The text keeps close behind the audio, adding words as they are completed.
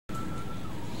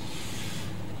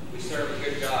We serve a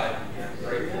good God. I'm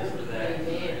grateful for that.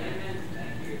 Amen.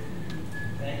 Thank you.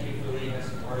 Thank you for leading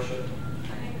us in worship.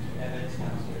 Evan's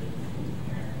downstairs.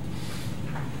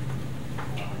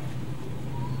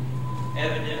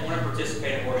 Evan didn't want to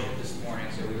participate in worship this morning,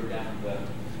 so we were down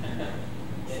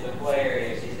in the play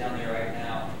area. He's down there right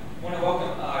now. I want to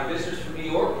welcome our visitors from New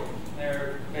York.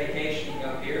 They're vacationing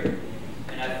up here.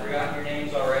 And I've forgotten your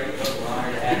names already, but we're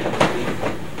honored to have you this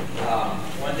week.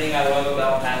 One thing I love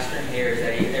about pastoring here is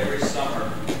that every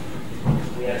summer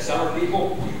we have summer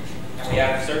people and we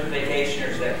have certain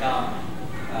vacationers that come.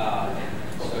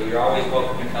 So you're always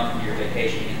welcome to come to your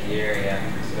vacation in the area.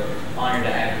 So honored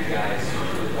to have you guys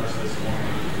with us this morning.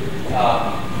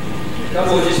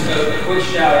 Just a quick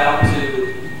shout out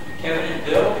to Kevin and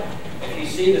Bill. If you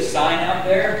see the sign out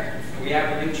there, we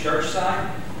have a new church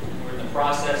sign. We're in the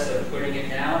process of putting it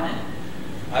down. And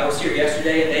I was here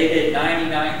yesterday and they did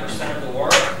 99% of the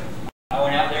work. I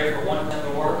went out there for 1% of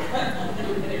the work.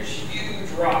 And there's huge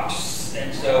rocks.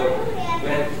 And so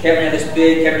Kevin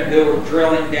and Bill were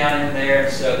drilling down in there.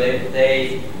 So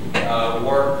they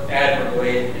worked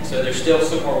admirably. And so there's still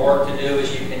some more work to do,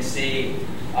 as you can see.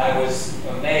 I was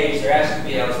amazed. I was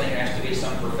thinking there has to be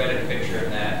some prophetic picture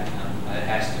in that. It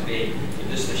has to be.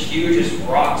 Just the hugest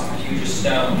rocks and the hugest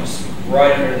stones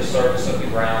right under the surface of the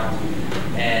ground.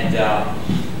 And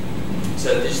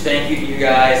so just thank you to you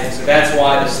guys. And so that's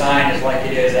why the sign is like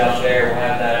it is out there. We'll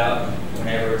have that up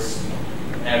whenever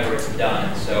it's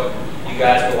done. So you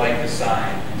guys will like the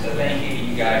sign. So thank you to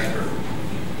you guys for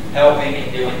helping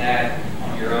and doing that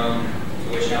on your own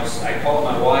tuition. I called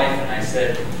my wife and I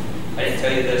said, I didn't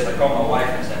tell you this, I called my wife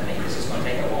and I said, I think this is going to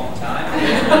take a long time.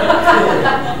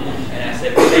 And I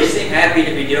said, well, they seem happy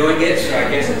to be doing it, so I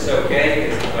guess it's okay.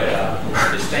 But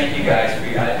just thank you guys for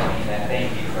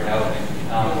thank you for helping.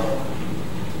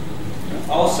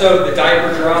 Also, the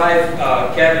diaper drive,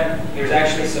 Kevin, there's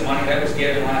actually some money that was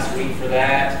given last week for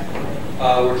that.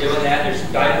 We're doing that. There's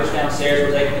diapers downstairs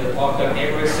we're taking to the Pawcatuck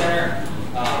Neighborhood Center.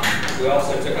 We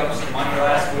also took up some money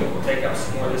last week. We'll take up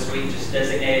some more this week, just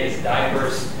designated as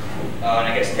diapers. And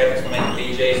I guess Kevin's going to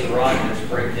make the BJ's run. There's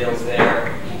great deals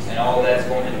there. And all of that's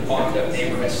going to the Pawcatuck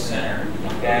Neighborhood Center.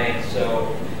 Okay,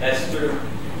 so that's through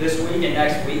this week and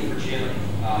next week for June.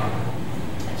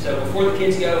 So before the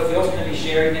kids go, Phil's going to be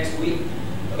sharing next week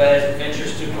about his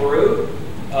adventures to Peru.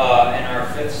 And our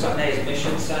 5th Sunday is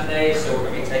Mission Sunday, so we're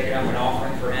going to be taking up an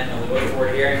offering for him. And we look forward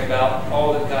to hearing about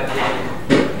all that God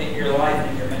did in your life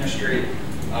and your ministry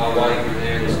while you were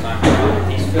there this time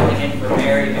around. He's filling in for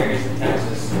Mary. Mary's in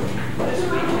Texas this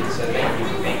weekend, so thank you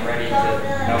for being ready to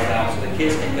help out so the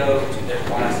kids can go to their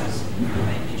classes.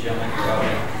 Thank you, gentlemen, for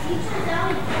helping.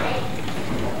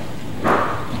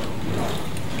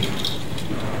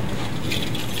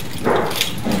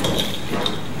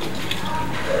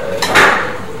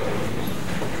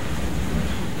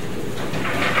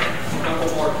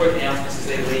 Quick announcements as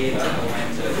they leave. I don't want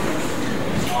to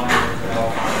honor for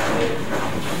help.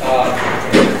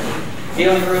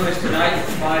 Healing room is tonight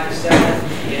from 5 to 7.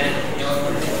 Again, if you know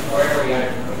anyone in prayer, we got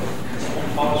someone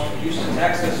calls from Houston,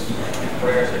 Texas.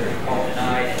 Prayers are going to call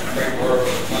tonight and pray word over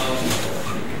the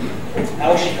phone.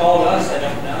 How she called us, I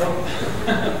don't know.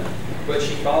 But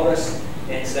she called us.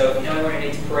 And so if you know anyone who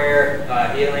needs prayer,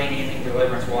 healing, anything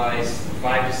deliverance-wise,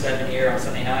 5 to 7 here on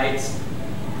Sunday nights.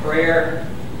 Prayer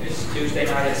is Tuesday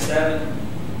night at 7.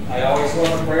 I always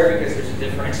love prayer because there's a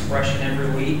different expression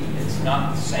every week. It's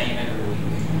not the same every week.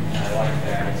 And I like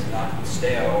that. It's not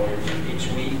stale. Each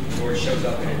week the Lord shows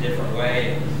up in a different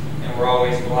way. And we're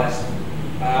always blessed.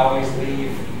 I always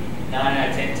leave 9 out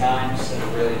of 10 times that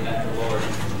have really met the Lord.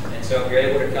 And so if you're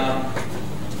able to come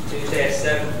Tuesday at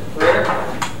 7 for prayer.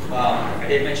 I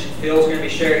did mention Phil's going to be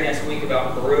sharing next week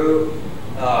about Peru.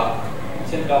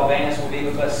 Tim Dalvanis will be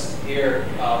with us here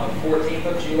the 14th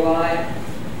of July,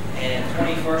 and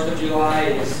 21st of July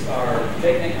is our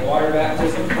picnic and water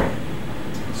baptism.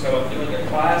 So I'm doing a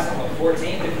class on the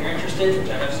 14th if you're interested,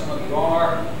 which I know some of you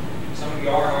are. Some of you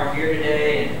aren't here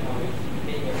today, and I'll be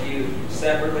meeting with you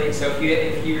separately. So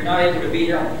if you're not able to be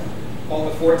here on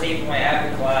the 14th when I have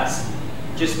the class,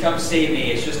 just come see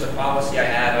me. It's just a policy I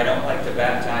have. I don't like to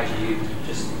baptize you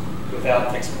just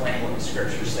without explaining what the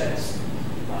Scripture says.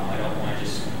 I don't want to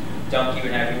just dunk you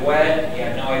and have you wet. You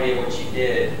have no idea what you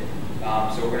did.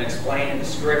 So we're going to explain in the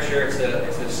Scripture. It's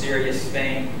a serious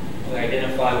thing. We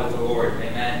identify with the Lord.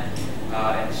 Amen.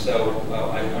 And so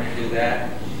I want to do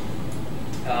that.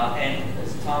 And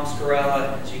as Tom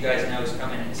Scarella, as you guys know, is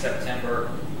coming in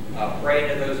September. Pray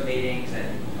into those meetings,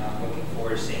 and looking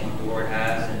forward to seeing what the Lord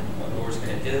has and what the Lord's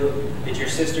going to do. Did your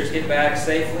sisters get back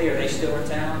safely? Are they still in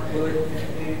town, Willie?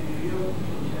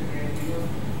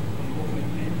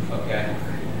 Okay.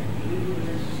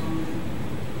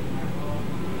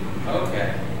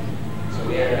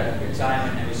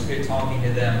 talking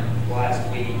to them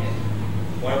last week,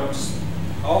 and one of them's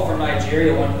all from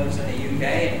Nigeria. One lives in the UK,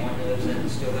 and one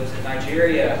still lives in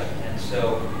Nigeria. And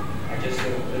so I just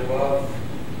love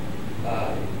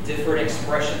different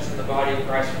expressions in the body of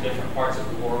Christ from different parts of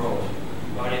the world.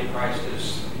 The body of Christ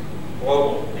is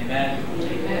global. Amen.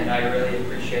 Amen. And I really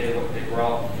appreciated what they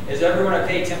brought. Is everyone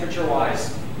okay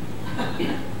temperature-wise?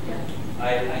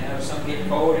 I know some get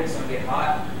cold and some get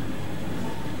hot.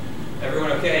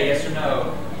 Everyone okay? Yes or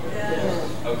no?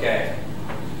 Yes. Okay.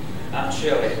 I'm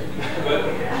chilly, but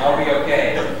I'll be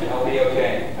okay. I'll be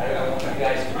okay. I want you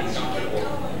guys to be comfortable.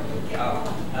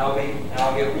 I'll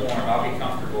get warm. I'll be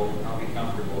comfortable. I'll be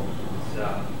comfortable. So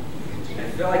I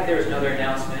feel like there's another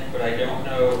announcement, but I don't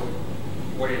know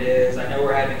what it is. I know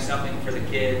we're having something for the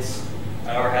kids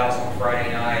at our house on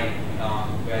Friday night,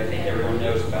 but I think everyone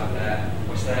knows about that.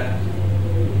 What's that?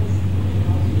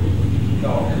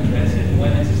 Oh, that's it.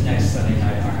 Women's is next Sunday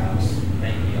night at our house.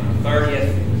 Thank you. On the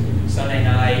 30th, Sunday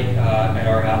night at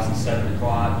our house at 7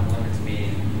 o'clock. Women's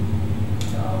meeting.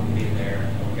 We'll be there.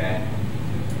 Okay.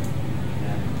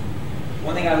 Yeah.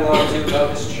 One thing I love too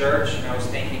about this church, and I was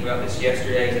thinking about this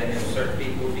yesterday, is I know certain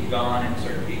people would be gone and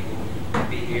certain people would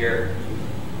be here.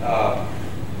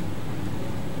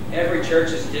 Every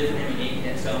church is different and unique in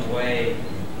its own way.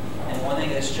 And one thing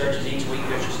this church is each week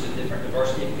there's just a different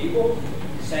diversity of people.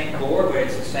 Same core, but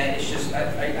it's the same. It's just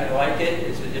I like it.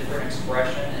 It's a different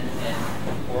expression,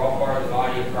 and we're all part of the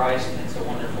body of Christ, and it's a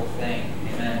wonderful thing.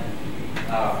 Amen.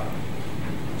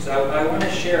 So I want to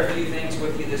share a few things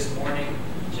with you this morning.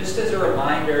 Just as a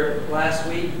reminder, last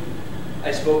week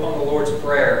I spoke on the Lord's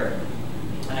Prayer,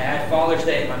 and I had Father's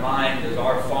Day in my mind as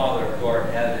Our Father who art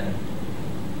in heaven.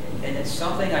 And it's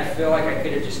something I feel like I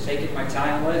could have just taken my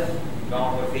time with,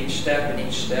 gone with each step and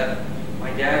each step.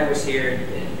 My dad was here,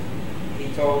 and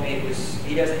he told me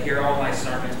he doesn't hear all my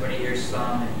sermons, but he hears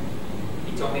some. And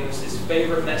he told me it was his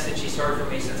favorite message he's heard from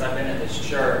me since I've been in this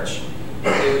church.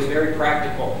 It was very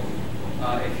practical.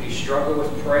 If you struggle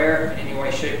with prayer in any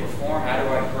way, shape, or form, how do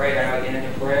I pray? How do I get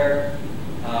into prayer?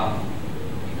 You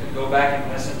can go back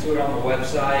and listen to it on the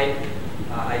website.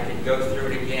 I could go through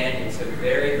it again. It's a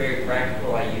very, very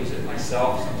practical. I use it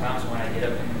myself sometimes when I get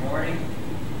up in the morning.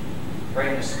 Pray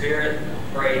in the Spirit,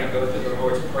 pray, and go through the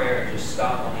Lord's Prayer and just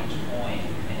stop on each point.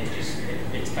 And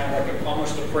it's kind of like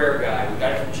almost a prayer guide. We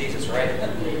got it from Jesus, right?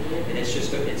 And it's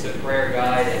just it's a prayer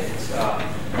guide, and it's I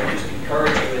just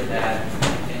encourage you in that.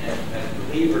 And as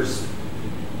believers,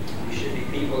 we should be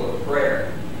people of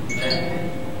prayer. And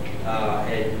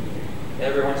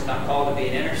everyone's not called to be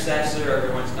an intercessor.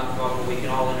 Everyone's not called, but we can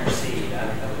all intercede.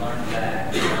 I've learned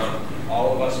that.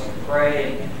 All of us can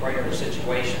pray and pray over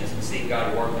situations and see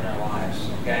God work in our lives.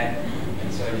 Okay?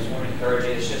 And so I just want to encourage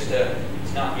you.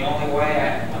 It's not the only way.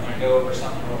 I'm going to go over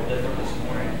something a little different this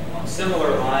morning on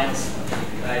similar lines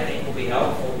that I think will be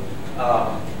helpful.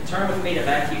 Turn with me to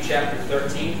Matthew chapter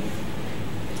 13.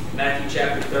 Matthew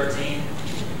chapter 13.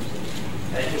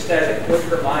 And just as a quick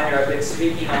reminder, I've been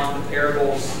speaking on the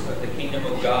parables of the kingdom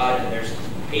of God, and there's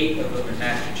 8 of them in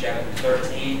Matthew chapter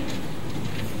 13.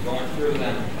 Going through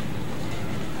them.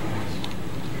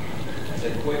 As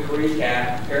a quick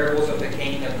recap, parables of the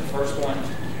kingdom. The first one,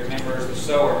 you remember, is the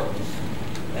sower.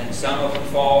 And some of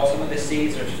the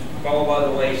seeds fall by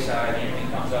the wayside. The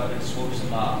enemy comes up and swoops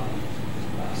them up.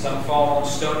 Some fall on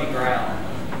stony ground.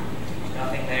 There's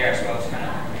nothing there, so I was kind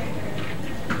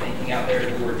of thinking out there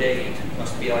as we were digging. It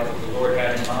must be like what the Lord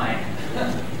had in mind.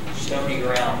 Stony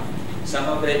ground. Some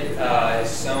of it is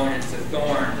sown into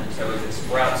thorns, and so as it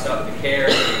sprouts up, the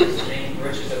cares and the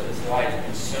riches of this life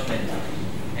consume it.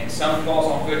 And some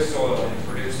falls on good soil and it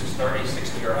produces 30,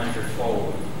 60, or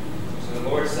 100-fold. So the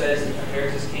Lord says He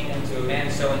compares His kingdom to a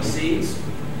man sowing seeds.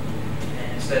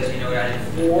 And it says, out of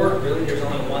 4, really there's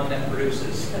only one that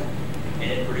produces. And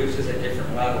it produces at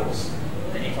different levels.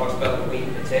 Then He talks about the wheat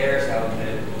and the tares, how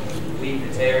the wheat and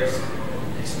the tares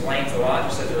explains a lot,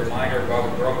 just as a reminder of how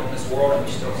we grow up in this world and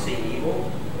we still see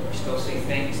evil. We still see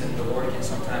things, and the Lord can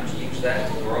sometimes use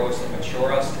that to grow us and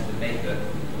mature us and to make the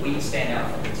wheat stand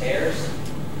out from the tares.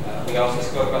 We also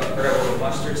spoke about the parable of the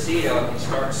mustard seed, how it can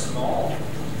start small,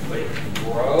 but it can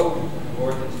grow. The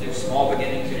Lord can do small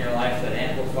beginnings in your life that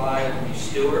amplify when you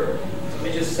steward. So let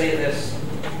me just say this.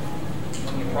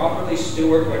 When you properly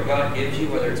steward what God gives you,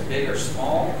 whether it's big or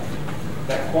small,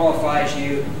 that qualifies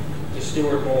you to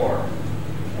steward more.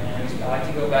 And I like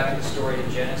to go back to the story of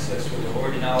Genesis, where the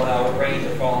Lord did not allow rain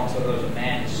to fall until there was a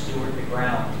man to steward the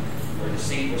ground where the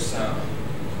seed was sown.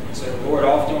 And so the Lord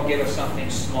often will give us something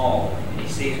small, and He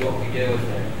sees what we do with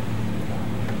it.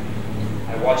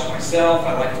 I watch myself.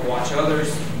 I like to watch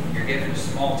others. You're given a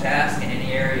small task in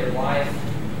any area of life.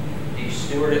 Do you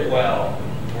steward it well,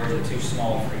 or is it too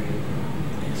small for you?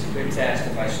 good test.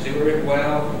 If I steward it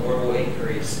well, the Lord will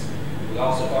increase. We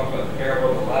also talked about the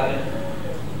parable of 11.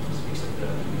 It speaks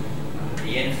of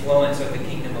the influence of the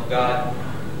kingdom of God.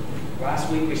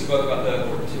 Last week we spoke about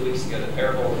or 2 weeks ago, the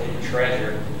parable of the hidden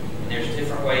treasure. And there's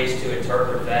different ways to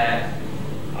interpret that.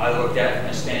 I looked at it from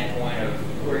the standpoint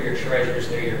of where your treasures,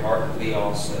 there your heart will be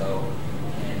also.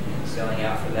 And selling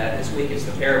out for that. This week is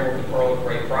the parable of the pearl of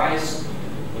great price,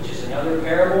 which is another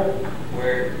parable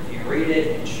where if you read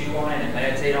it and chew on it and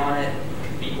meditate on it,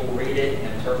 people read it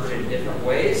and interpret it in different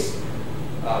ways.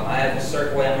 I have a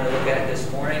certain way I'm going to look at it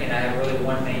this morning, and I have really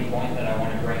one main point that I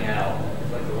want to bring out.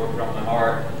 It's like the Lord put on my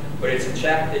heart. But it's in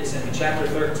chapter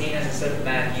 13, as I said in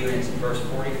Matthew, and it's in verse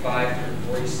 45 through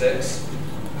 46.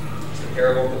 It's the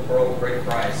parable of the pearl of great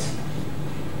price.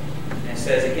 And it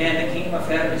says, again, the kingdom of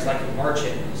heaven is like a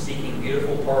merchant seeking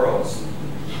beautiful pearls.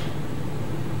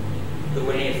 But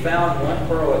when he had found one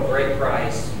pearl at great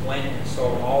price, went and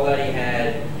sold all that he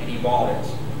had, and he bought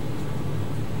it.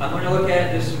 I'm going to look at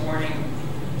it this morning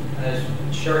as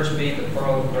church being the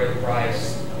pearl of great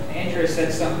price. Andrea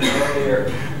said something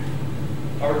earlier.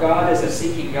 Our God is a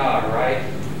seeking God, right?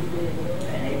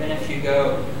 And even if you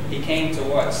go, he came to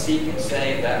what? Seek and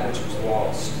save that which was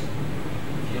lost.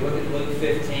 If you look at Luke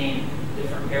 15,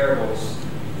 different parables,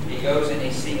 he goes and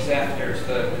he seeks after, it's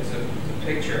a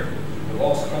picture, the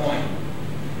lost coin.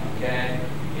 Okay?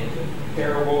 In the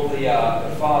parable of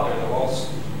the father,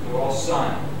 the lost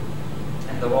son,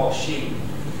 and the lost sheep.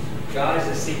 God is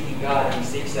a seeking God, and he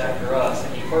seeks after us,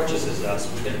 and he purchases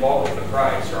us. We've been bought with a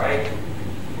price, right?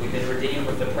 We've been redeemed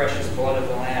with the precious blood of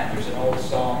the Lamb. There's an old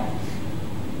song.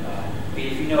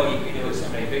 If you know, you can do it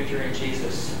someday. Victory in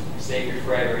Jesus, Savior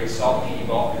forever. He sought me, he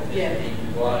bought me with his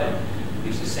redeeming blood. We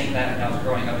used to sing that when I was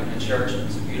growing up in the church.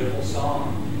 It's a beautiful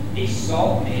song. He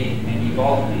sought me, and he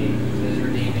bought me with his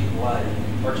redeeming blood.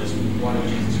 He purchased with the blood of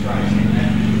Jesus Christ.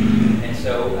 Amen. And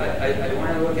so I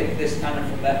want to look at this kind of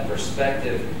from that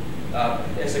perspective.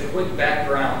 As a quick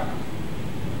background,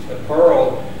 the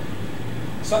pearl.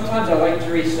 Sometimes I like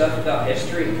to read stuff about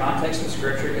history and context of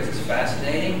Scripture because it's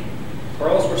fascinating.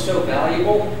 Pearls were so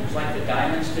valuable, it's like the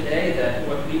diamonds today, that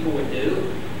what people would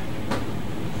do.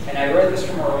 And I read this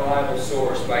from a reliable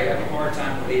source, but I have a hard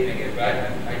time believing it, but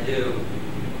I do.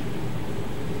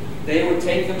 They would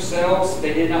take themselves,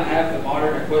 they did not have the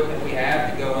modern equipment we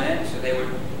have to go in, so they would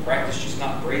practice just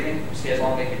not breathing, see how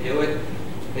long they could do it.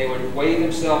 They would weigh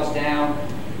themselves down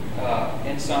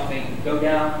in something, go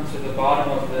down to the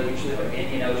bottom of the, usually like the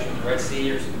Indian Ocean, the Red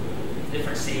Sea, or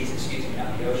different seas, excuse me,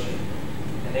 not the ocean.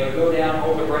 And they would go down,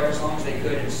 hold their breath as long as they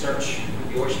could, and search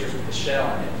the oysters with the shell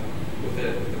in it, with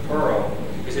the pearl.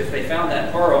 Because if they found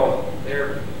that pearl,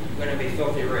 they're going to be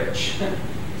filthy rich.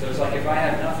 So it's like if I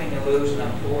have nothing to lose and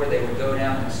I'm poor, they would go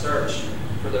down and search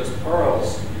for those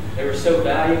pearls. They were so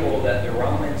valuable that the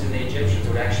Romans and the Egyptians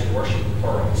would actually worship the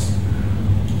pearls.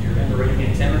 You remember reading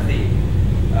in Timothy,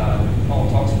 Paul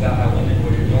talks about how women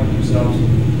would adorn themselves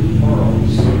with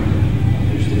pearls.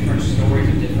 There's different stories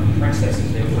of different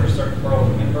princesses. They would wear certain pearls.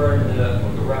 Remember in the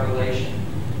book of Revelation,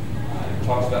 it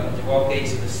talks about the 12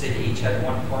 gates of the city. Each had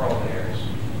one pearl there.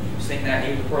 Sing that,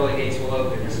 even the pearly gates will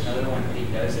open. There's another one that he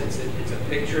does. It's a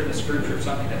picture in the Scripture of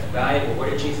something that's valuable. What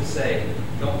did Jesus say?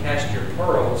 Don't cast your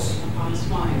pearls on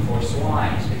swine. For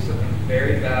swine. It's something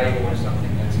very valuable and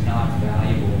something that's not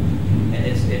valuable. And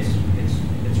it's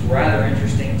rather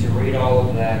interesting to read all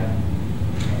of that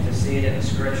and to see it in the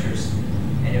Scriptures.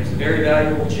 And it was a very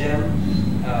valuable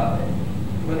gem.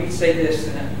 Let me say this,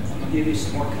 and I'm going to give you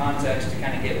some more context to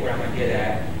kind of get where I'm going to get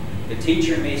at. The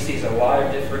teacher in me sees a lot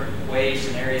of different ways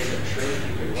and areas of truth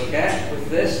you could look at with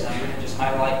this. I'm going to just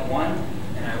highlight one,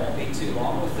 and I won't be too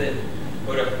long with it.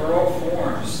 But a pearl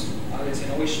forms, it's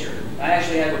an oyster. I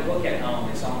actually have a book at home.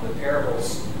 It's on the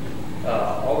parables,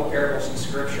 all the parables in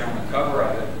Scripture on the cover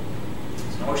of it.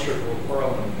 It's an oyster with a little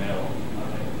pearl in the middle.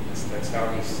 That's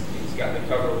how he's got the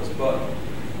cover of his book.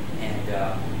 And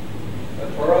the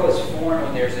pearl is formed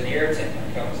when there's an irritant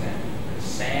that comes in,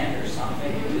 sand or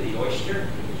something, into the oyster.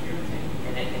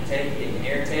 And it can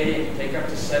irritate it. It can take up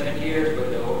to 7 years, but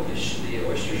the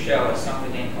oyster shell has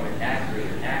something in called a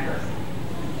nacre.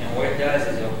 And what it does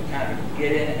is it'll kind of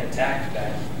get in and attack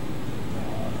that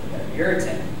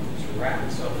irritant. Just wrap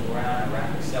itself around.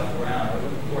 Over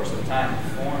the course of time, it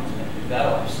forms and it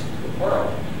develops the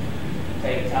pearl. It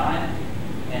takes time,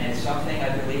 and it's something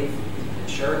I believe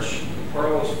the church, the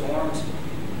pearl is formed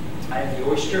out of the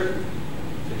oyster.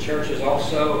 The church is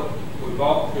also, we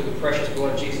bought through the precious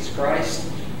blood of Jesus Christ.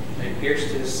 It pierced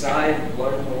to his side, the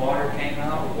blood and the water came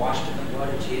out. We washed in the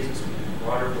blood of Jesus. We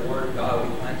watered the word of God.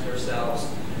 We cleansed ourselves.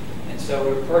 And so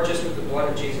we were purchased with the blood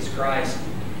of Jesus Christ.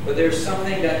 But there's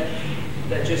something that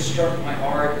just struck my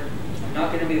heart. I'm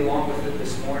not going to be long with it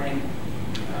this morning,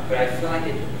 but I feel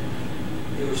like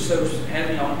it was so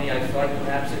heavy on me. I feel like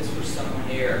perhaps it's for someone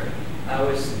here. I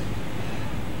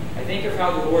think of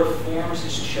how the Lord forms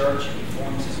His church and He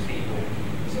forms His people.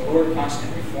 Is the Lord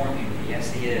constantly forming me?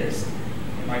 Yes, He is.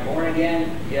 Am I born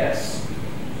again? Yes.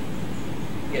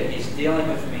 Yet He's dealing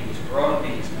with me. He's growing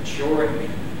me. He's maturing me.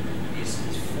 He's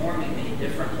forming me in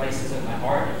different places of my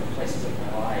heart, different places of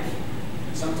my life.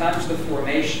 And sometimes the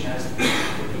formation as the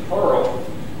pearl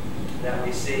that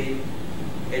we see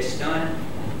is done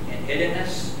in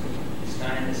hiddenness. It's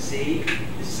done in the sea.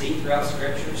 The sea throughout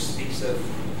Scripture speaks of,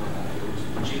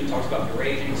 Jude talks about the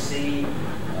raging sea.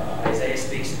 Isaiah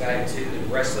speaks about it too, the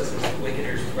restless as the wicked,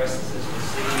 as restless as the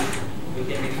sea.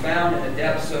 We can be found in the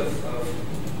depths of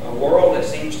a world that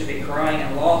seems to be crying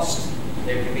and lost.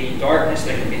 There can be darkness,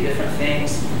 there can be different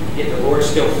things, yet the Lord's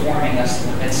still forming us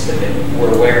in the midst of it.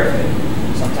 We're aware of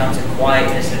it. Sometimes in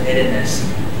quietness and hiddenness.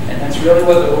 And that's really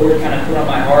what the Lord kind of put on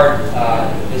my heart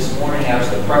this morning as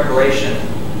the preparation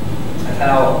of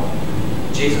how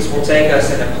Jesus will take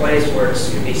us in a place where it's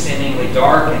going to be seemingly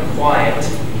dark and quiet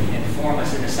and form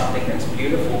us into something that's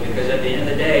beautiful, because at the end of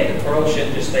the day, the pearl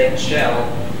shouldn't just stay in the shell.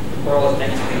 The pearl is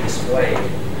meant to be displayed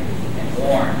and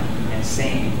worn and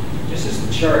seen, just as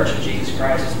the church of Jesus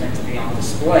Christ is meant to be on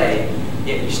display,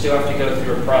 yet you still have to go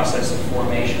through a process of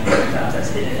formation. Sometimes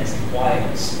that's hiddenness and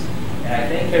quietness. And I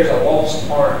think there's a lost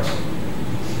art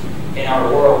in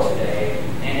our world today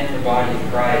and in the body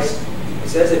of Christ. It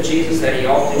says of Jesus that He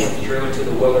often withdrew into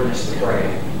the wilderness to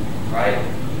pray, right?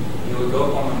 He would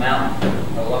go up on the mountain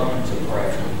alone to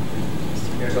pray.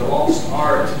 There's a lost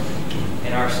art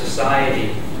in our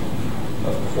society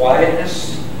of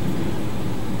quietness.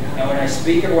 And when I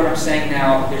speak of what I'm saying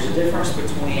now, there's a difference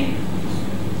between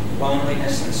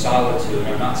loneliness and solitude.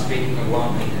 I'm not speaking of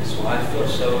loneliness. Well, I feel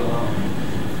so alone.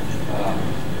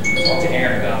 Talk to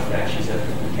Erin about that. She's a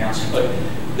counselor.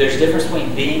 But there's a difference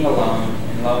between being alone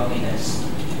and loneliness.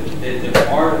 The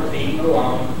art of being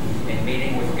alone and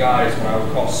meeting with God is what I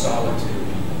would call solitude.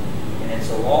 And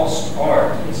it's a lost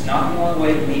art. It's not the only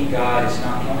way to meet God. It's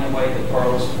not the only way the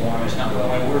pearl is formed. It's not the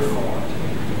only way we're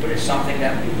formed. But it's something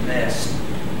that we've missed.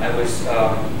 I was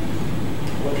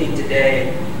looking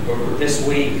today, or this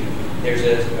week, there's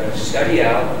a study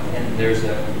out, and there's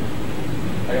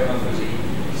I don't know if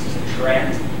this is a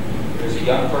trend. There's a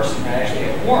young person that actually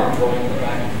had a worm growing in the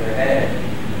back of their head.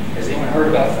 Has anyone heard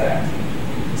about that?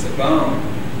 It's a bone.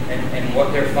 And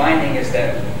what they're finding is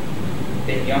that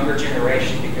in younger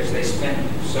generation, because they spend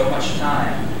so much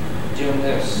time doing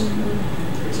this,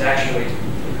 it's actually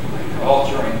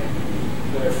altering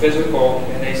their physical,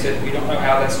 and they said we don't know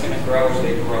how that's going to grow as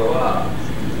they grow up,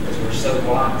 because we're so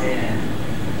locked in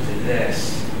to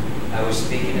this. I was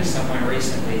speaking to someone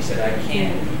recently. He said, I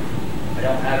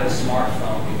don't have a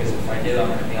smartphone, because if I do, I'm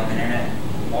going to be on the internet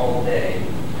all day.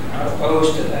 I'm not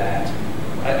opposed to that.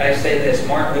 I say this,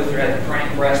 Martin Luther had the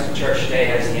printing press, the church today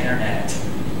has the internet,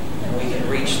 and we can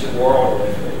reach the world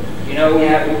with it. You know, we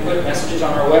put messages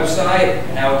on our website,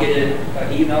 and I will get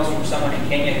emails from someone in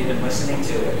Kenya who's been listening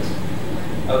to it.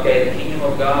 Okay, the kingdom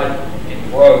of God can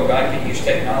grow. God can use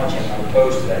technology. I'm not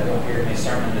opposed to that. Don't hear my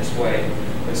sermon this way.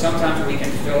 But sometimes we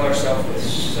can fill ourselves with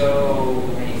so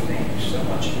many things, so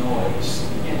much noise.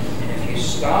 And if you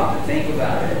stop and think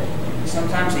about it,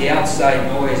 sometimes the outside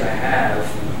noise I have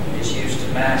is used to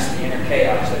mask the inner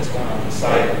chaos that's going on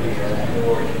inside of me that the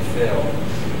Lord can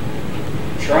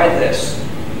fill. Try this.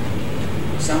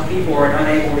 Some people are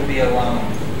unable to be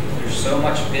alone. There's so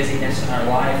much busyness in our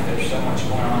life. There's so much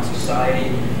going on in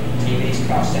society. TV's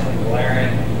constantly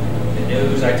blaring. The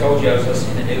news. I told you I was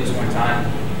listening to the news one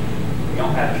time. We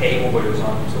don't have cable, but I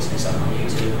was listening to something on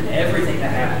YouTube. And everything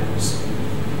that happened was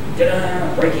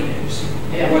breaking news.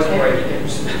 It wasn't breaking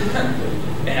news.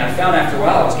 And I found after a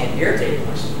while I was getting irritated.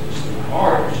 My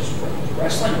heart was just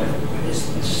wrestling with it. What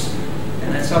is this?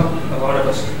 And that's how a lot of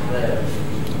us live.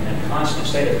 In a constant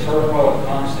state of turmoil, a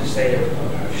constant state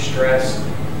of stress.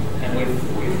 And we've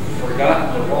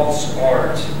forgotten the lost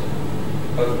art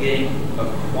of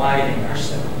quieting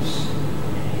ourselves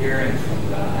and hearing from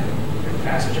God. The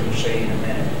passage I'm going to show you in a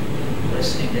minute.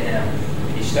 Listening to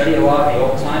Him. You study a lot of the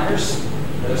old-timers,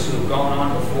 those who have gone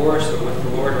on before us or with the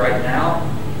Lord right now.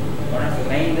 One of the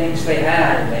main things they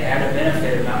had a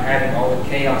benefit of not having all the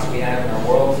chaos we have in our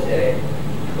world today.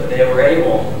 But they were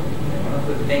able, one of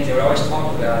the things they would always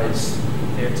talk about is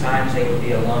there are times they would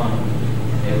be alone.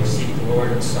 They would seek the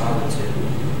Lord in solitude.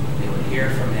 They would hear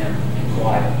from Him in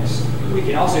quietness. We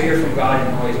can also hear from God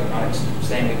in noise. I'm not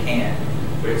saying we can't.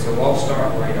 But it's a lost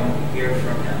art where I don't hear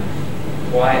from Him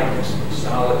in quietness, in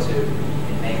solitude,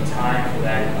 and make time for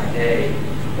that in my day.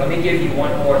 Let me give you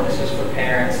one more. This is for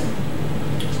parents.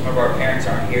 It's some of our parents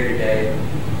aren't here today.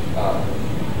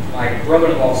 My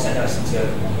brother-in-law sent us into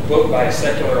a book by a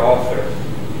secular author.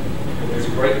 There's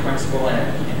a great principle in it,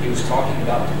 and he was talking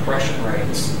about depression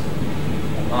rates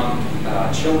among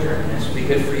children. And this would be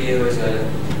good for you as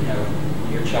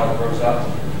your child grows up.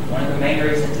 One of the main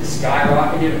reasons it's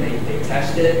skyrocketed, and they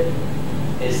tested it,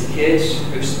 is kids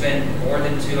who spend more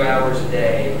than 2 hours a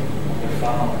day on their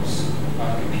phones,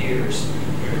 on computers.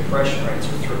 Their depression rates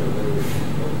are through the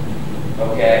roof.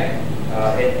 Okay?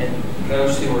 And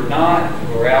those who are not,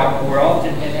 who are out more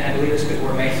often, and I believe it's because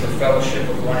we're made for fellowship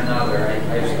with one another.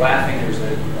 I was laughing. There was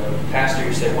a pastor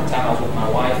who said one time I was with my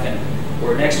wife, and we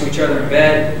were next to each other in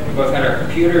bed. We both had our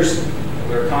computers.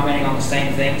 We were commenting on the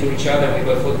same thing to each other. We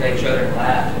both looked at each other and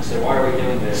laughed and said, "Why are we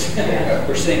doing this?"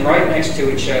 We're sitting right next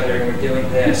to each other and we're doing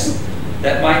this.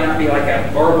 That might not be like a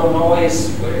verbal noise,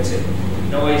 but it's a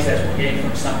noise that we're getting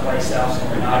from someplace else, and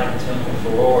we're not in tune with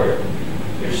the Lord.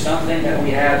 There's something that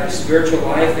we have, the spiritual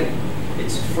life.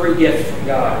 It's a free gift from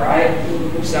God, right?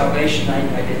 Salvation,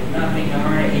 I did nothing to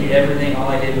earn it. He did everything. All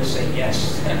I did was say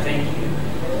yes, thank you.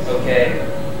 Okay.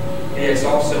 It's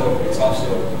also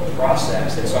a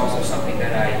process. It's also something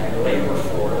that I labor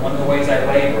for. One of the ways I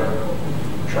labor,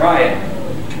 try it,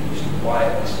 just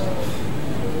quiet myself.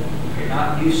 If you're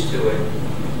not used to it,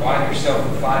 quiet yourself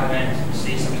for 5 minutes and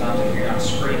see sometimes if you're not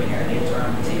screaming, I need to turn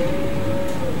on the TV.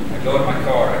 I go in my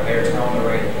car, I better turn on the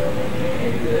radio. I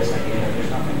need to do this, I need to.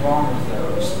 There's nothing wrong with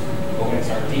those. But when it's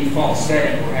our default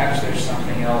setting, perhaps there's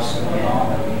something else going on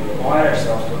that we need to quiet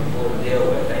ourselves to deal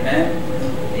with. Amen?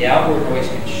 The outward noise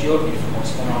can shield me from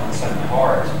what's going on inside my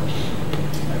heart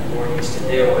that the Lord needs to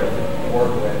deal with and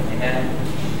work with. Amen?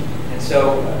 And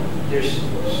so there's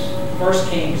 1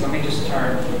 Kings. Let me just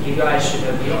turn. You guys should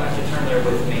have, you don't have to turn there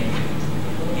with me.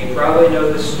 You probably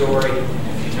know the story.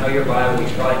 If you know your Bible, you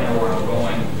probably know where I'm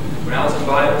going. When I was in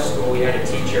Bible school, we had a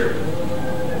teacher.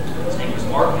 His name was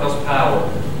Mark Mills Powell.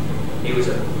 He was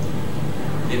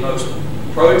the most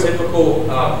prototypical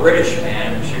British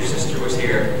man. I'm sure your sister was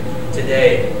here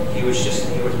today. He was just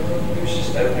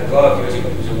I love. He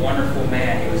was a wonderful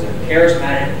man. He was a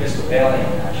charismatic Episcopalian,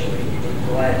 actually. He was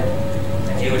glad,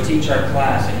 and he would teach our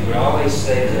class, and he would always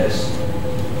say this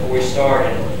before we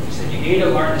started. He said, "You need to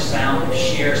learn the sound of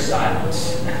sheer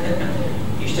silence."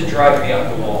 He used to drive me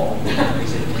up the wall. He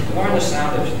said, "Learn the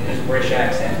sound of his British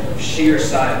accent of sheer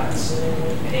silence."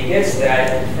 And he gets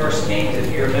that in 1 Kings.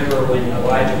 If you remember when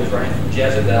Elijah was running from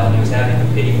Jezebel and he was having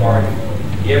a pity party.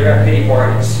 You ever have pity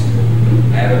parties?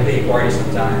 I have a pity party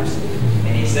sometimes.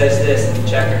 And he says this in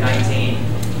chapter 19.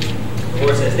 The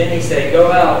Lord says, "Then he said,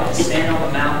 Go out and stand on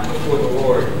the mountain before the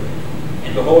Lord.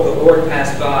 And behold, the Lord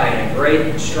passed by, and a great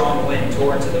and strong wind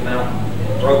tore into the mountain,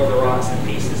 and broke the rocks in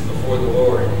pieces before the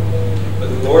Lord. But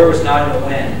the Lord was not in the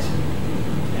wind.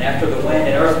 And after the wind,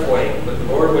 an earthquake. But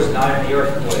the Lord was not in the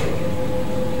earthquake.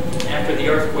 And after the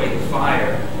earthquake,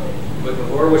 fire. But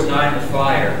the Lord was not in the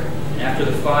fire. And after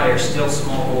the fire, still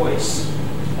small voice."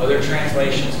 Other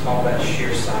translations call that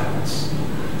sheer silence.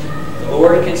 The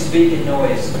Lord can speak in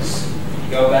noises. If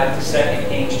you go back to 2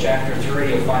 Kings chapter 3,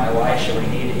 you'll find Elisha. When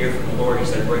he needed to hear from the Lord, he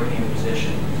said, "Bring me in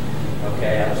position."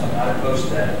 Okay, I'm not opposed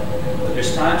to that. But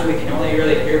there's times we can only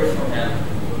really hear from Him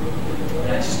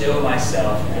when I still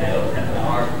myself and I open up my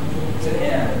heart to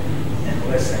Him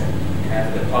and listen and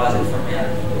have a deposit from Him.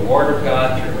 The Word of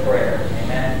God through prayer.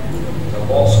 Amen? So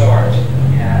we'll start.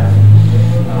 We have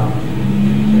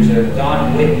there's a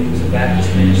Don Whitney, who's a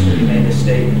Baptist minister. He made this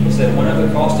statement. He said, "One of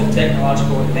the costs of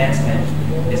technological advancement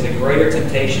is a greater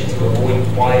temptation to avoid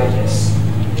quietness.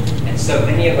 And so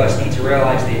many of us need to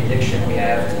realize the addiction we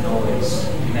have to noise."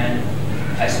 Amen.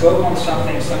 I spoke on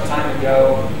something some time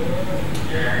ago.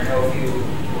 I don't know if you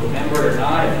remember it or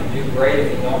not. If you do, great.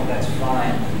 If you don't, that's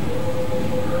fine.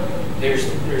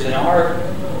 There's an art,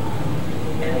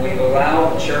 and we've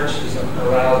allowed churches,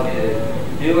 allowed the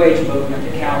New Age movement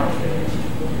to counterfeit it.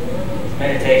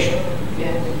 Meditation.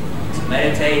 Yeah. It's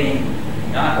meditating,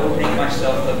 not opening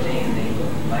myself up to anything,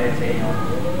 but meditating on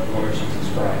the Lord Jesus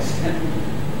Christ.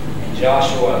 In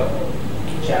Joshua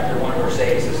chapter 1, verse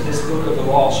 8, it says, "This book of the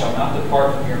law shall not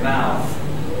depart from your mouth,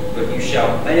 but you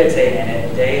shall meditate in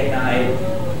it day and night,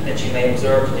 that you may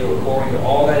observe to do according to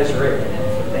all that is written in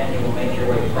it, for then you will make your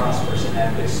way prosperous and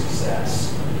have good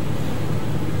success."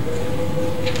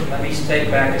 Let me take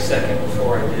back a second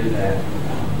before I do that.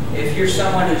 If you're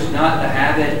someone who's not in the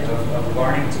habit of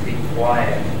learning to be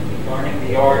quiet, learning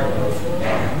the art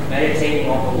of meditating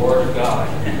on the Word of God,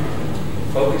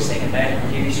 focusing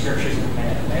and reading scriptures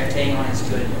and meditating on His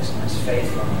goodness, on His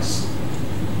faithfulness.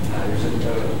 There's a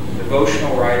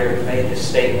devotional writer who made this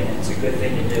statement, and it's a good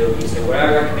thing to do. He said, "What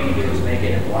I recommend you do is make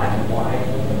it in black and white."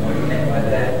 What do you mean by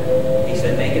that? He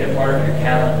said, "Make it a part of your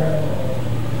calendar.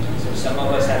 So some of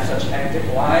us have such hectic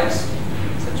lives,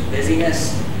 such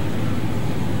busyness.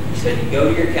 He said, you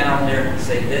go to your calendar and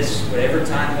say this, whatever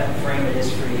time that frame it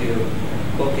is for you,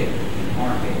 book it,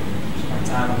 mark it. It's my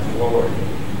time with the Lord.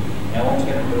 No one's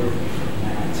going to move me from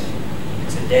that.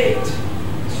 It's a date.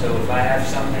 So if I have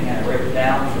something and I write it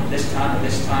down from this time to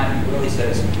this time, he really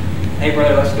says, hey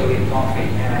brother, let's go get coffee.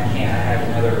 Man, I can't. I have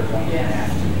another appointment I have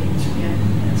to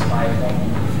meet. It's my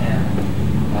appointment with him.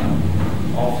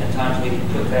 Oftentimes we can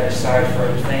put that aside for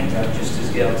other things. I'm just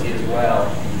as guilty as well.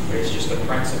 But it's just a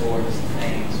principle or it's a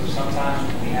thing. So sometimes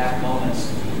we have moments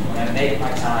when I make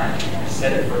my time and I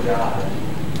set it for God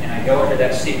and I go into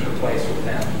that secret place with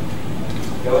him.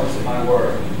 I go into my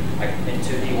word,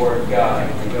 into the word of God.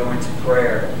 I go into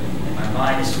prayer and my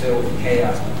mind is filled with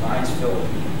chaos. My mind's filled.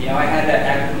 You know, I had that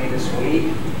happen to me this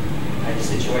week. I had a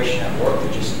situation at work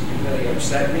that just really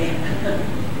upset me.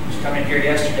 I was coming here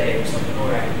yesterday. It was like,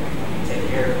 Lord, I can take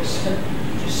care of this.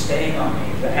 Just staying on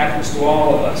me. That happens to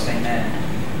all of us, amen.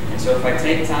 And so if I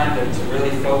take time to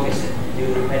really focus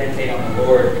and meditate on the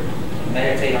Lord, and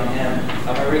meditate on him,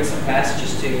 I'm going to read some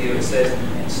passages to you. It says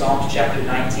in Psalms chapter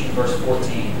 19, verse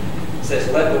 14, it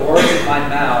says, let the words of my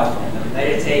mouth and the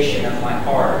meditation of my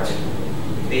heart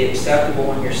be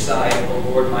acceptable in your sight, O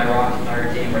Lord, my rock and my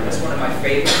redeemer. That's one of my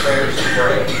favorite prayers to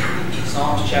pray.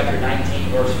 Psalms chapter 19,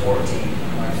 verse 14.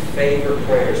 My favorite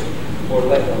prayers. Lord,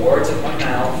 let the words of my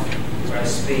mouth when I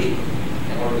speak,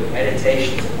 and Lord, the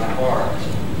meditations of my heart.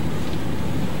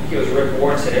 It was Rick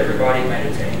Warren said, everybody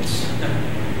meditates.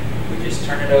 We just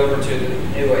turn it over to the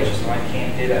New Age, so I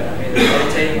can't do that. I'm either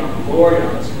meditating on the Lord, or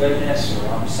on his goodness, or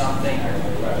on something, or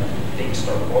things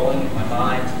start rolling in my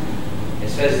mind. It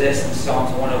says this in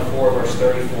Psalms 104, verse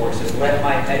 34. It says, let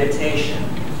my meditation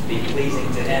be pleasing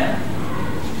to him.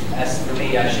 As for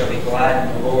me, I shall be glad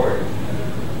in the Lord.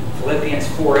 Philippians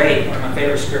 4:8, one of my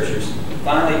favorite scriptures.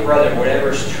 Finally, brethren, whatever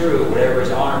is true, whatever is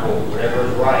honorable, whatever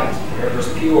is right, whatever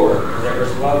is pure, whatever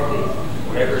is lovely,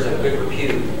 whatever is of good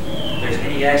repute, if there's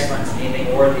any excellence,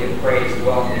 anything worthy of praise,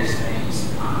 dwell in these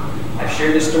things. I've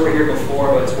shared this story here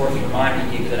before, but it's worth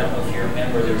reminding you because I don't know if you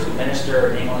remember. There was a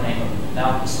minister in England named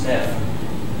Malcolm Smith.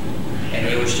 And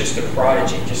he was just a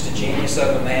prodigy, just a genius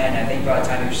of a man. I think by the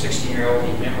time he was 16-year-old,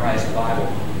 he memorized the Bible.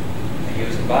 And he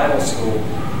was in Bible school.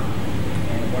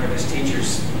 And one of his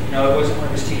teachers, no, it wasn't one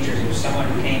of his teachers, it was someone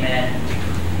who came in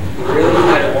who really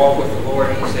had to walk with the Lord.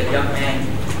 And he said, young man,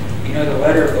 you know the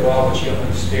letter of the law, but you don't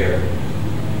know the spirit.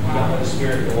 You don't know the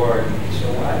spirit of the word. And he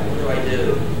said, what do I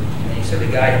do? And he said, the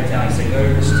guy in town, he said, go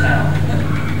to this town.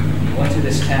 He went to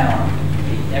this town.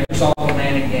 He never saw the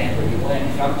man again, but he went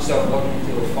and found himself looking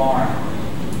into a farm.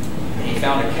 And he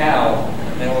found a cow in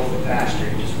the middle of the pasture.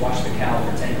 He just watched the cow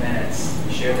for 10 minutes.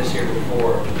 I shared this here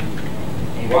before.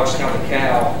 And he watched how the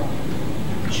cow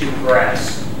chewed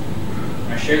grass.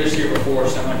 And I shared this here before.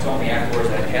 Someone told me afterwards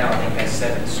that cow, I think, has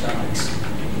 7 stomachs.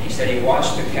 And he said he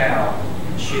watched the cow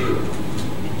chew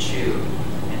and chew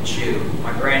and chew.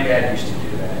 My granddad used to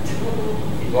do that.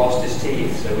 He lost his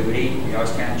teeth, so we would eat. We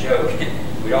always kind of joke.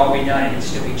 We'd all be done, and he'd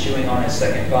still be chewing on his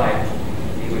second bite.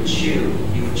 He would chew.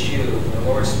 He would chew. The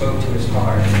Lord spoke to his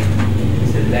heart. He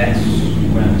said, that's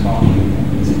what I'm talking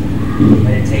about.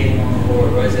 Meditating on the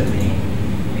Lord. What does it mean?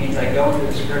 It means I go into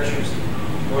the scriptures.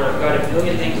 Lord, I've got a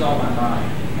million things on my mind.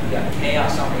 I've got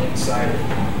chaos on the inside of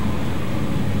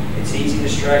me. It's easy to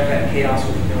strike that chaos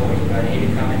with noise, but I need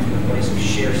to come into a place of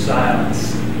sheer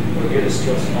silence where hear the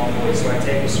still small voice. So I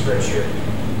take a scripture.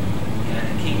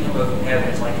 The kingdom of heaven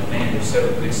is like a man who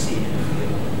sowed good seed in the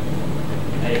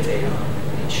field. Meditate on it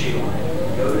and chew on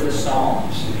it. Go to the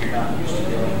Psalms if you're not used to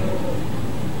doing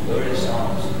it. Go to the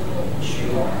Psalms,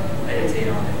 chew on it, meditate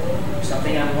on it.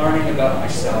 Something I'm learning about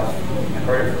myself. I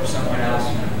heard it from someone else,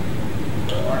 and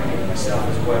I'm learning it myself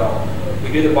as well.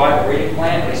 We do the Bible reading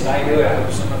plan, at least I do it. I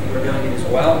hope some of you are doing it as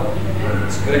well.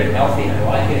 It's good and healthy, and I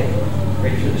like it.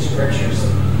 Read through the scriptures.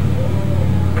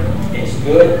 It's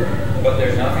good. But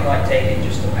there's nothing like taking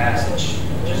just a passage,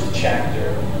 just a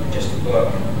chapter, just a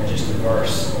book, or just a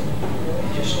verse,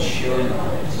 and just chewing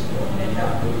on it and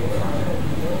not moving from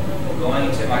it. Going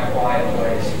into my quiet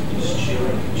place, just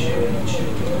chewing and chewing and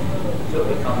chewing until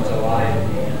it becomes alive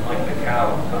and like the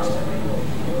cow constantly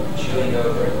chewing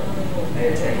over it,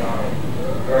 meditating on it,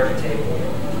 regurgitating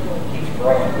it. Keeps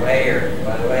growing layer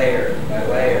by layer by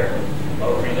layer.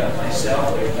 Opening up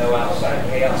myself. There's no outside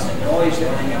chaos and noise. The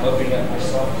only thing I'm opening up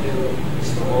myself to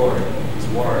is the Lord, His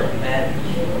Word. Amen.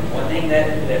 One thing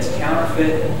that's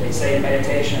counterfeit, they say in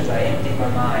meditation, is I empty my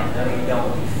mind. No, you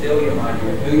don't. You fill your mind. You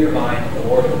renew your mind with the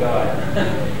Word of God.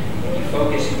 And you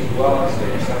focus and you dwell on His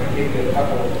goodness. I'm going to give you a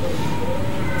couple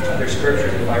other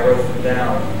scriptures if I wrote them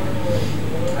down.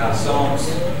 Psalms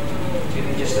Give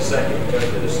me just a second to go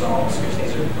through the Psalms because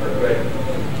these are good.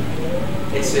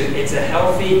 It's a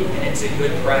healthy and it's a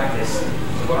good practice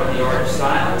to learn the art of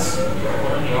silence, to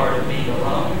learn the art of being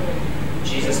alone.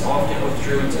 Jesus often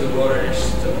withdrew into the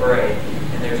wilderness to pray.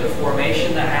 And there's a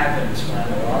formation that happens when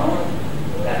I'm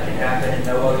alone that can happen in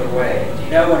no other way. Do you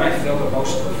know when I feel the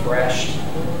most refreshed?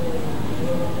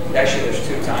 Actually, there's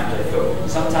two times I feel.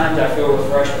 Sometimes I feel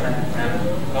refreshed when I'm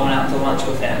going out to lunch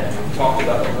with him and we've talked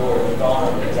about the Lord. We've gone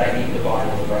over because I need the body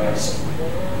of Christ.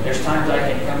 There's times I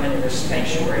can come into this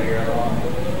sanctuary here alone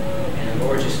and the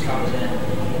Lord just comes in.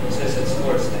 It says it's the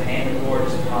Lord, it's the hand of the Lord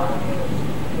is upon me.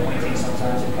 The only thing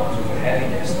sometimes it comes with a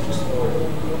heaviness, just Lord.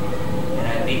 And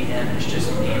I meet him, and it's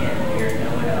just me and him here,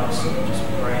 no one else. And I'm just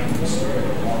praying in the Spirit,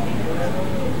 walking around.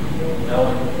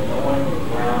 No one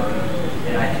around,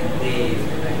 and I can leave,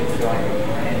 and I can feel like a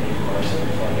brand new person.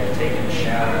 I feel like I've taken a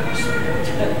shower in the Spirit.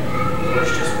 The Lord's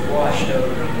just washed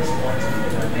over me this morning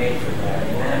because I'm made for that.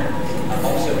 Amen. I'm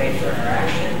also made for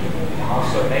interaction. I'm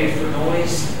also made for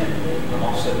noise. I'm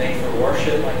also made for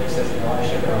worship, like it says in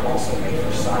Elisha, but I'm also made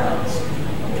for silence.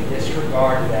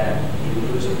 Disregard that, you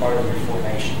lose a part of your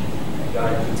formation. And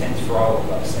God intends for all of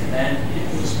us. And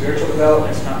then spiritual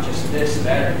development is not just this,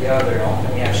 that, or the other.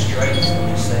 Often we have strengths and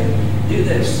we just say, do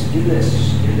this,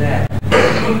 do that.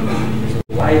 There's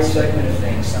a wide segment of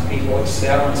things. Some people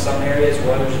excel in some areas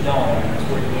where others don't. And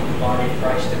that's where you need the body of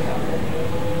Christ to come in.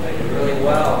 I do really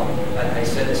well. I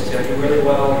said this to you, I do really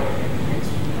well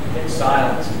in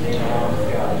silence and being alone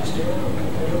with God. Just do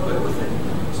good with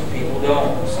it. Some people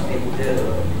don't. Some people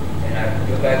do. And I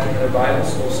go back to another Bible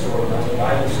school story. When I was in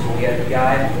Bible school, we had a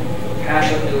guy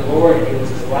passion to the Lord, and he was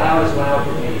as loud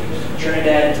could be. He was from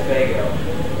Trinidad and Tobago.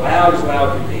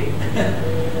 Loud could be.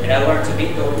 And I learned to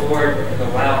meet the Lord in the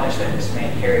loudness that this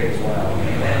man carried as well.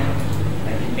 Amen.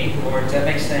 I can meet the Lord. Does that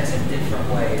make sense? In different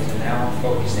ways. And now I'm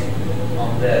focusing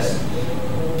on this.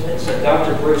 And so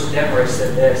Dr. Bruce Demarest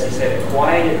said this. He said, a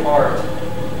quieted heart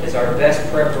is our best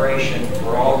preparation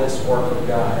for all this work of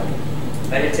God.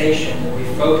 Meditation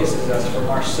refocuses us from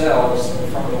ourselves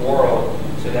and from the world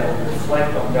so that we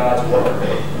reflect on God's work,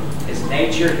 His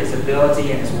nature, His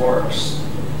ability, and His works,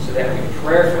 so that we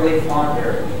prayerfully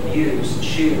ponder, use,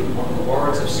 chew on the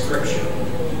words of Scripture.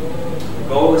 The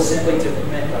goal is simply to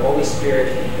permit the Holy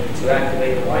Spirit to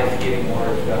activate the life-giving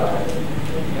Word of God.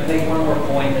 I'm going to make one more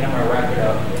point, then I'm going to wrap it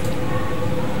up.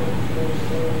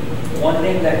 One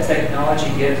thing that technology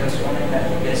gives us, one thing that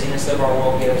the busyness of our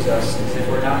world gives us, is if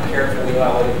we're not careful, we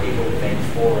allow other people to think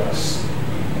for us.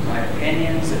 My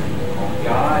opinions on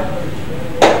God,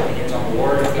 my opinions on the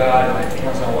Word of God, my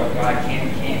opinions on what God can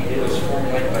and can't do is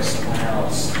formulated by someone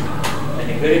else.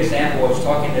 And a good example, I was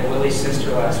talking to Willie's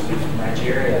sister last week from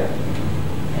Nigeria,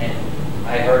 and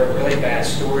I heard really bad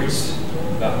stories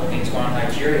about things going on in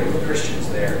Nigeria with Christians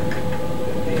there.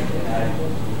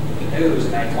 News,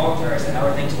 and I talked to her. I said, how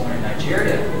are things going in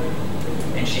Nigeria?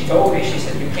 And she told me, she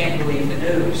said, you can't believe the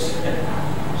news.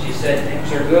 She said, things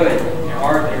are good.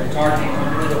 They're targeting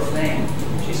one little thing.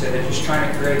 She said, they're just trying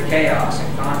to create chaos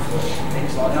and conflict. And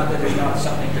things like not that there's not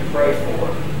something to pray for,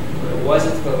 but it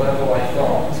wasn't to the level I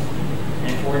thought.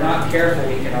 And if we're not careful,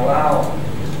 we can allow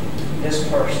this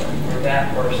person or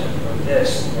that person or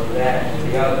this or that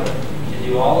or the other to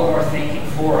do all of our thinking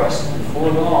for us. And before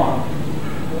long,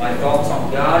 my thoughts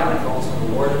on God, my thoughts on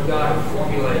the Word of God are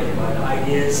formulated by the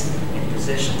ideas and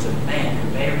positions of man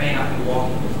who may or may not be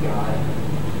walking with God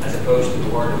as opposed to the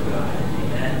Word of God.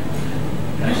 Amen?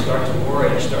 And I start to worry,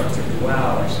 I start to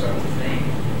dwell, I start to think.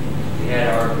 We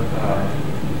had our, I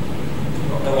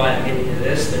don't know why I'm getting into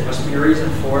this, there must be a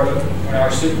reason for it, but when our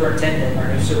new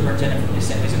superintendent from the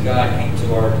Assemblies of God came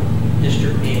to our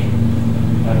district meeting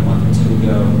about a month or two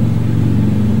ago,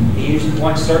 he used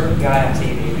one certain guy on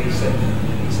TV. He said,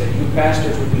 you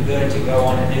pastors would be good to go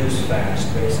on a news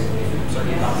fast, basically, from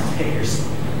certain commentators.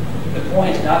 The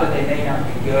point is not that they may not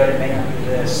be good, it may not be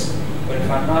this, but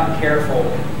if I'm not careful,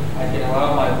 I can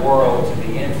allow my world to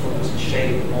be influenced,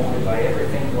 shaped, and molded by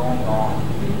everything going on,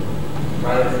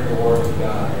 rather than the Word of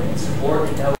God. And it's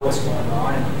important to know what's going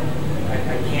on.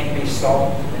 I can't be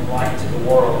salt and light to the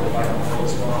world if I don't know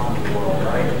what's going on in the world,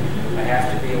 right? I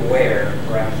have to be aware,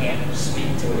 or I can't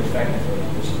speak to it effectively.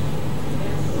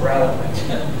 Relevant.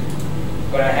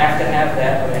 But I have to have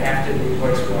that, but I have to be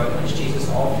what's going on. Jesus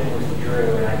often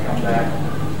withdrew, and I come back,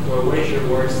 Lord, what does your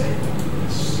word say about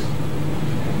this?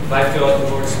 If I feel like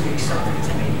the Lord speaks something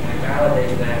to me, can I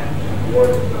validate that word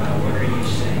of God? What are you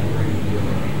saying? What are you doing?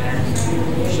 Amen?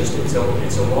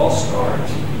 It's a lost art.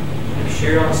 I've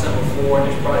shared on some before,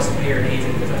 and there's probably some here needs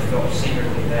it because I felt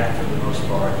secretly that for the most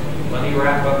part. Let me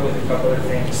wrap up with a couple other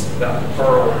things about the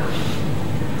pearl.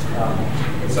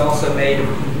 It's also made of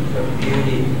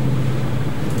beauty.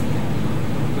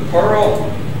 pearl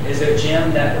is a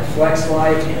gem that reflects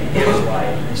light and gives light.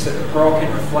 And he said the pearl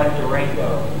can reflect the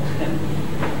rainbow.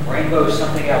 Rainbow is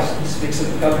something else. It speaks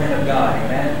of the covenant of God.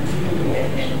 Amen?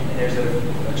 And there's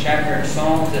a chapter in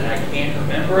Psalms, and I can't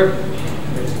remember it.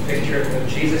 There's a picture of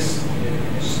Jesus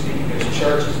speaking to his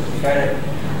church as prophetic.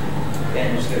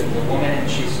 And there's the woman, and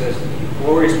she says,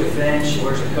 glory is within. She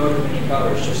wears a coat of many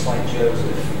colors, just like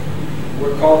Joseph.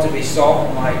 We're called to be salt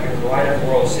and light. You're the light of the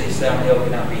world. City set on the hill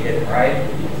cannot be hidden, right?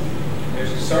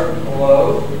 There's a certain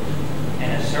glow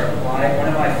and a certain light. One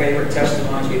of my favorite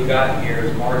testimonies we've gotten here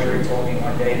is Marjorie told me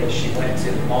one day that she went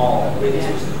to the mall. I believe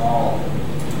this was the mall.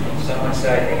 And someone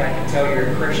said, I think I can tell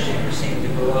you're a Christian. You seem to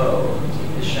glow, you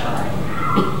seem to shine.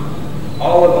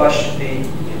 All of us should be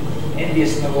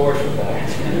envious in the Lord for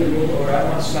that. Lord, I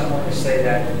want someone to say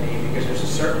that to me, because there's a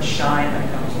certain shine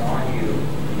that comes on you.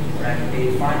 When I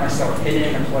can find myself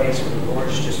hidden in a place where the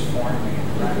Lord's just formed me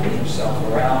and wrapping himself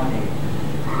around me.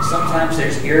 Sometimes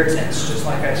there's irritants, just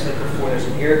like I said before, there's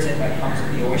an irritant that comes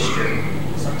with the oyster.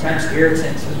 Sometimes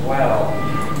irritants as well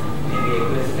can be a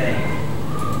good thing.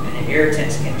 And the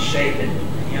irritants can shape it.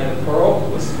 And, you know, the pearl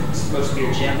was supposed to be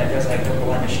a gem that doesn't have no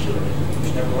blemish to it.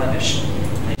 There's no blemish.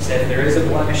 And they said if there is a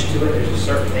blemish to it, there's a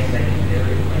certain thing they can do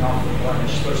to clean off the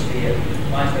blemish. It's supposed to be a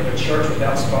reminds me of a church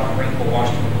without spot and wrinkle,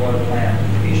 washed in the blood of the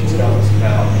Lamb. Ephesians tells us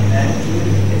about.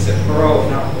 And it's a pearl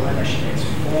without blemish, and it's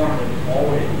formed and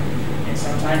molded. And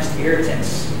sometimes the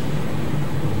irritants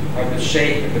are the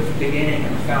shape and the beginning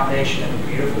and the foundation of a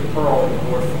beautiful pearl that the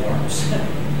Lord forms.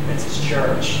 That's His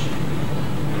church.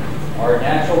 Our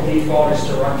natural default is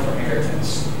to run from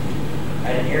irritants.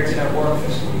 I had an irritant at work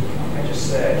this week, like I just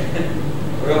said.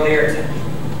 Real irritant.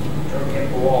 Drove me up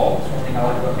the wall. It's one thing I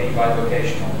like about being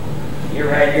bivocational. You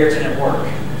ever had an irritant at work?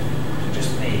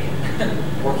 Just me.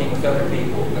 Working with other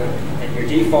people. And your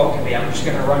default can be, I'm just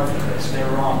going to run from this. They're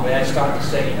wrong. But I start to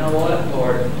say, you know what,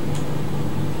 Lord?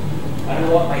 I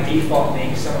don't want my default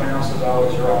being someone else is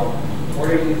always wrong. What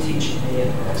are you teaching me in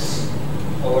this?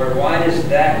 Lord, why does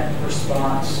that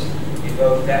response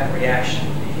evoke that reaction?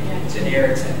 It's an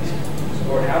irritant. So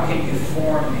Lord, how can you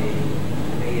form me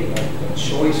to be a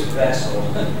choice vessel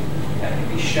that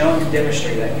can be shown to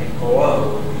demonstrate, that can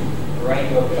glow the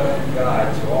rainbow covenant of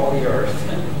God to all the earth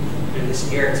through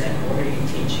this irritant? What are you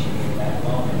teaching me in that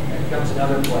moment? Here comes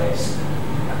another place.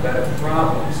 I've got a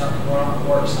problem, something going on at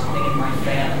work, something in my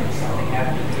family, something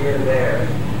happening here or there.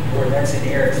 Lord, that's an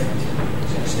irritant.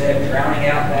 So instead of drowning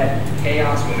out that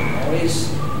chaos with noise,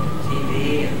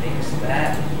 TV and things like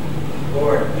that,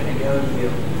 Lord, I'm going to go to you,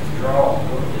 go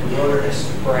to the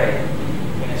wilderness to pray.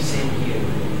 I'm going to seek you.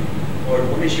 Lord,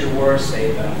 what does your word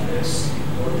say about this?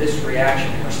 Lord, this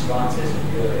reaction and response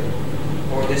isn't good.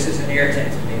 Lord, this is an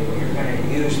irritant to me, but you're going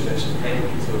to use this to make me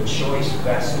into a choice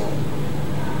vessel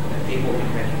that people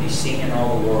can be seen in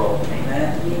all the world.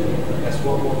 Amen? That's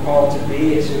what we're called to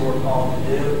be, is who we're called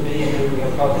to do, be and who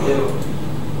we're called to do.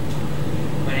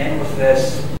 I'm going to end with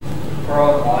this.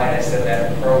 Pearl and light, I said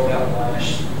that. Pearl without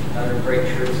blemish. Another great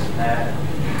truth in that.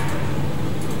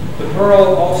 The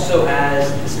pearl also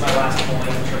has, this is my last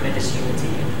point, tremendous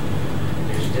unity.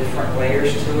 There's different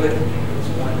layers to it. It's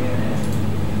one unit.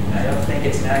 And I don't think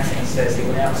it's an accident. It says he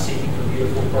went out seeking for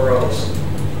beautiful pearls,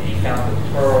 and he found the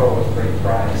pearl of great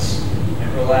price.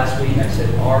 Remember last week I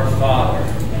said, our Father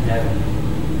in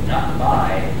heaven. Not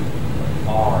my,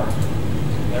 but our.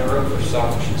 No room for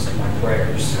selfishness in my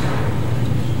prayers.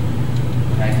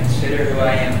 When I consider who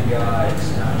I am in God,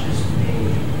 it's not just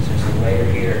me. There's a layer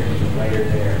here, there's a layer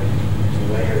there, there's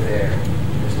a layer there,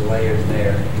 there's a layer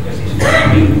there. Because He's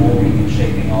forming, molding, and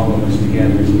shaping all of us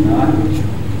together, is He not?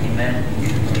 Amen.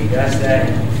 When He does that,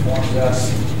 He forms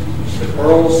us the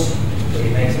pearls, but He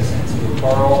makes us into a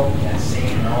pearl that's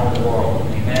seen in all the world.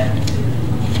 Amen.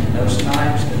 In those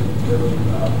times, the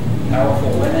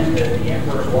powerful women, the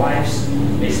emperor's wives,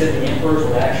 they said the emperors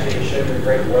would actually show their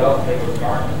great wealth. They would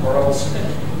garner the pearls,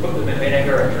 put them in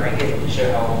vinegar and drink it to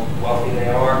show how wealthy they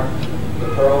are.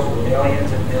 The pearls were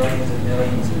millions and millions and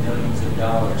millions and millions of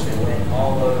dollars. They went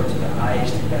all over to the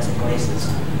highest and best places.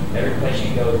 Every place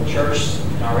you go, the church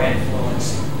and our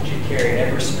influence should carry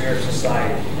every sphere of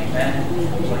society. Amen?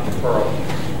 It was like a pearl.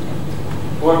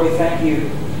 Lord, we thank you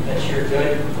that you're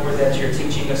good. Lord, that you're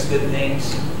teaching us good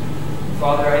things.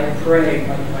 Father, I pray,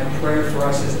 my prayer for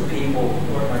us as a people,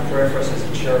 Lord, my prayer for us as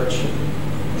a church,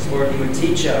 is, Lord, you would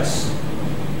teach us,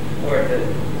 Lord,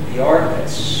 the art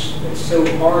that's so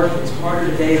hard, it's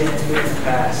harder today than it's been in the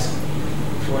past,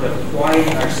 Lord, of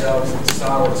quieting ourselves in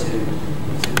solitude,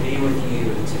 to be with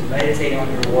you, to meditate on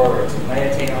your word, to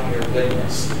meditate on your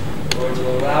goodness, Lord, to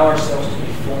allow ourselves to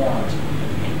be formed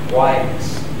in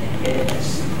quietness and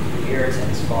hiddenness, the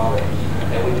irritants, Father.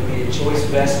 that we can be a choice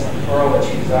vessel and pearl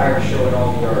that you desire to show in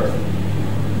all the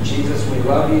earth. Jesus, we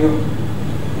love you,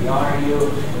 we honor you,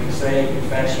 we say,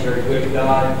 confess you are a good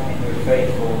God and you're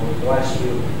faithful. We bless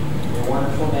you. In your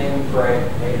wonderful name we pray.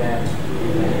 Amen.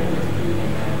 Amen.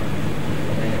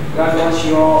 Amen. God bless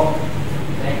you all.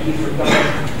 Thank you for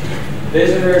coming.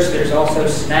 Visitors, there's also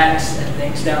snacks and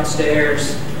things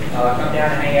downstairs. Come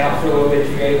down and hang out for a little bit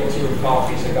if you're able to, with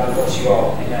coffee. So God bless you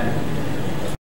all. Amen.